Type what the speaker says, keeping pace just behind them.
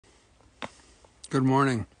Good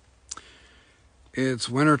morning. It's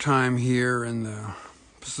wintertime here in the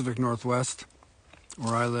Pacific Northwest,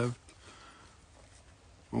 where I live.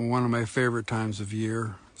 One of my favorite times of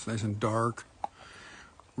year. It's nice and dark.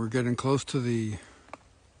 We're getting close to the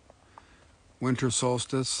winter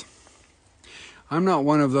solstice. I'm not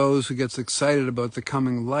one of those who gets excited about the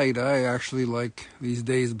coming light. I actually like these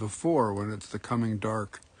days before, when it's the coming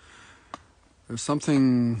dark. There's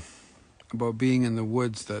something about being in the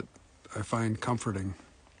woods that I find comforting.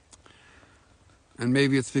 And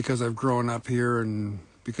maybe it's because I've grown up here and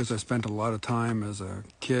because I spent a lot of time as a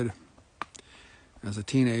kid, as a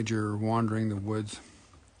teenager, wandering the woods.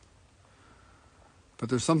 But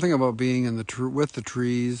there's something about being in with the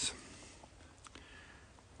trees,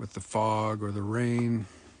 with the fog or the rain,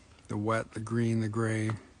 the wet, the green, the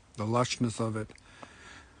gray, the lushness of it,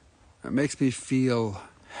 that makes me feel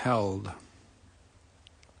held.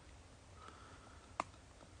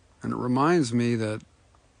 And it reminds me that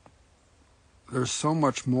there's so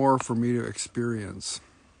much more for me to experience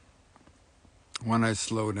when I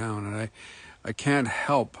slow down, and I can't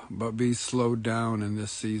help but be slowed down in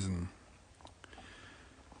this season.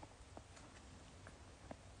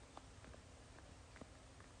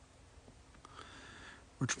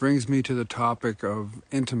 Which brings me to the topic of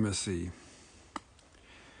intimacy.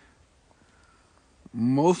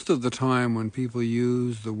 Most of the time when people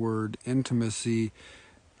use the word intimacy,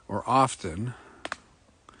 or often,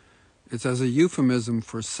 it's as a euphemism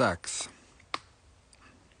for sex.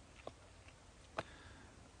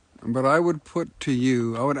 But I would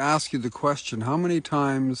ask you the question, how many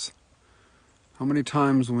times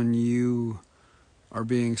when you are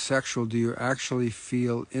being sexual do you actually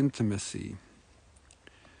feel intimacy?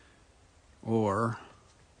 Or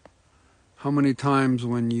how many times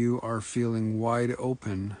when you are feeling wide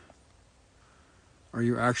open are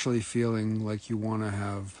you actually feeling like you want to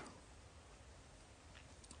have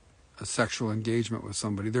a sexual engagement with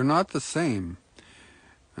somebody? They're not the same.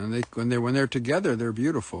 And when they're together, they're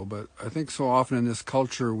beautiful. But I think so often in this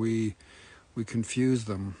culture we confuse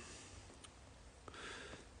them.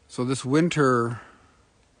 So this winter,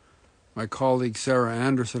 my colleague Sarah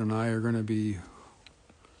Anderson and I are going to be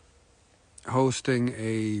hosting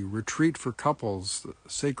a retreat for couples,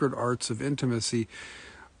 Sacred Arts of Intimacy,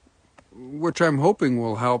 which I'm hoping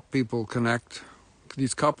will help people connect,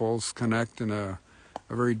 these couples connect in a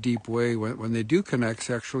very deep way when they do connect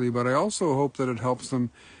sexually, but I also hope that it helps them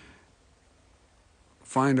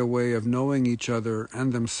find a way of knowing each other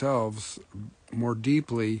and themselves more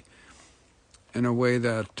deeply in a way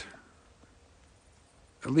that,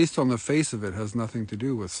 at least on the face of it, has nothing to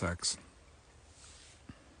do with sex.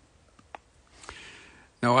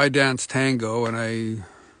 Now, I dance tango, and I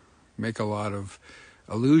make a lot of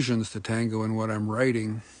allusions to tango in what I'm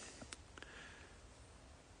writing.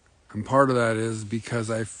 And part of that is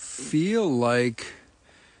because I feel like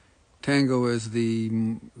tango is the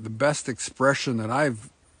best expression that I've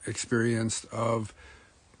experienced of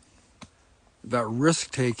that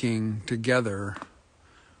risk-taking together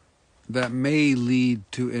that may lead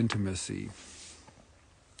to intimacy.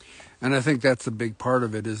 And I think that's a big part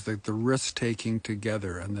of it, is the risk-taking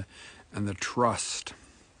together and the trust.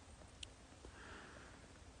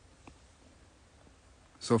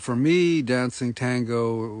 So for me, dancing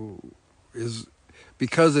tango is,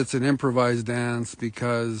 because it's an improvised dance,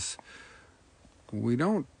 because we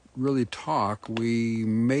don't really talk, we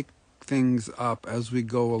make things up as we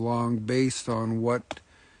go along based on what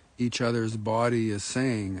each other's body is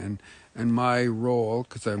saying. And my role,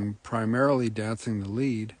 because I'm primarily dancing the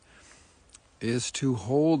lead, is to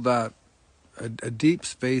hold that a deep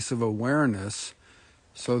space of awareness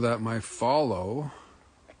so that my follow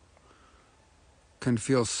can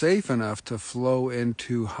feel safe enough to flow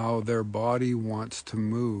into how their body wants to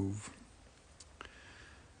move.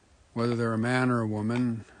 Whether they're a man or a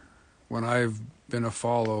woman, when I've been a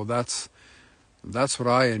follow, that's what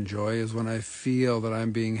I enjoy, is when I feel that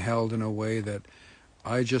I'm being held in a way that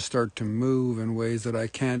I just start to move in ways that I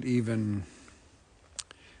can't even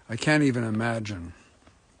imagine.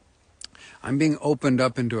 I'm being opened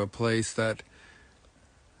up into a place that's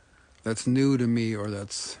new to me, or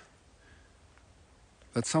that's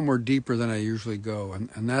somewhere deeper than I usually go.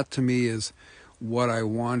 And that to me is what I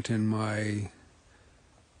want in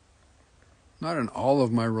not in all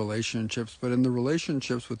of my relationships, but in the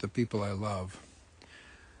relationships with the people I love.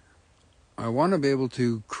 I want to be able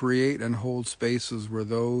to create and hold spaces where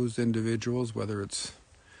those individuals, whether it's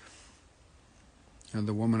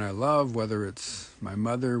the woman I love, whether it's my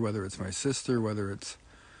mother, whether it's my sister, whether it's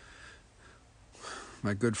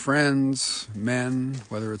my good friends, men,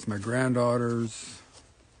 whether it's my granddaughters,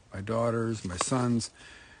 my daughters, my sons,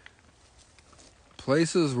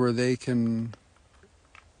 places where they can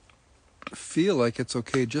feel like it's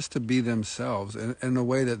okay just to be themselves in a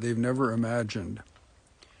way that they've never imagined.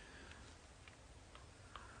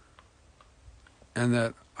 And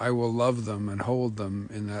that I will love them and hold them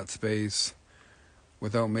in that space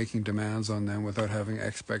without making demands on them, without having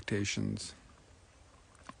expectations.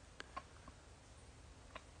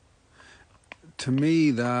 To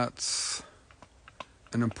me, that's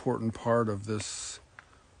an important part of this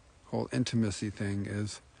whole intimacy thing,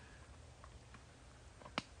 is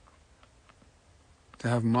to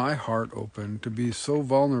have my heart open, to be so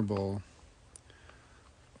vulnerable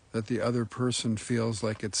that the other person feels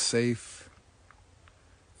like it's safe,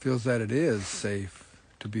 feels that it is safe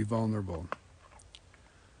to be vulnerable.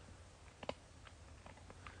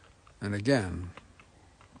 And again,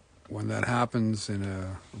 when that happens in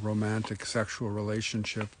a romantic sexual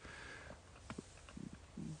relationship,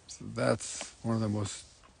 that's one of the most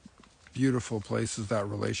beautiful places that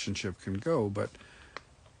relationship can go. But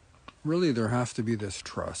really there has to be this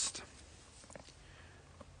trust.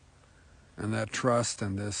 And that trust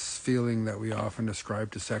and this feeling that we often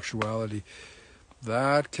ascribe to sexuality,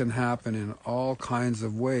 that can happen in all kinds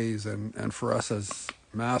of ways. And for us as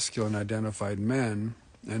masculine identified men,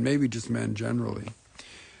 and maybe just men generally,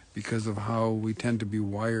 because of how we tend to be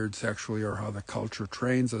wired sexually or how the culture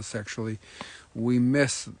trains us sexually, we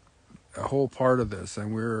miss a whole part of this.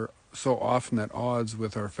 And we're so often at odds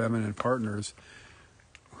with our feminine partners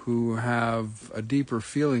who have a deeper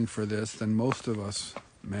feeling for this than most of us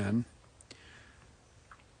men,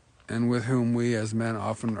 and with whom we as men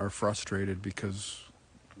often are frustrated because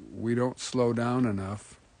we don't slow down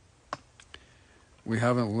enough. We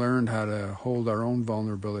haven't learned how to hold our own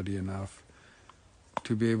vulnerability enough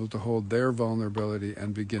to be able to hold their vulnerability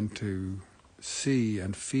and begin to see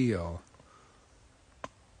and feel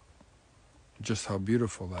just how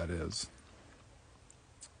beautiful that is.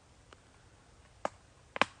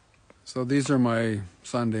 So these are my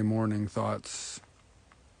Sunday morning thoughts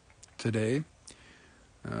today.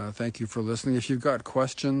 Thank you for listening. If you've got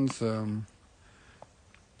questions,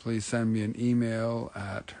 please send me an email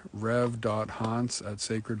at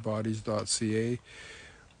rev.hans@sacredbodies.ca,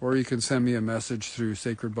 or you can send me a message through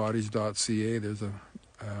sacredbodies.ca. There's a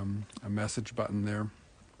message button there.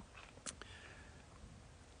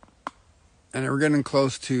 And we're getting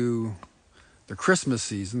close to the Christmas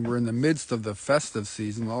season. We're in the midst of the festive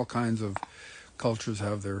season. All kinds of cultures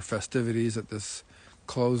have their festivities at this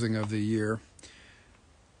closing of the year.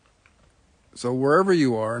 So wherever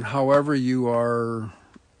you are and however you are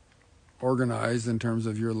organized in terms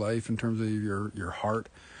of your life, in terms of your heart,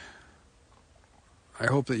 I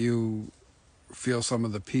hope that you feel some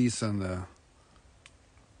of the peace and the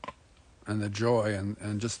joy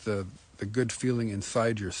and just the good feeling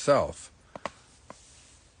inside yourself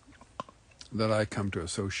that I come to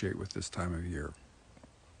associate with this time of year.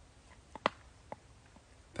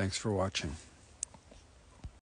 Thanks for watching.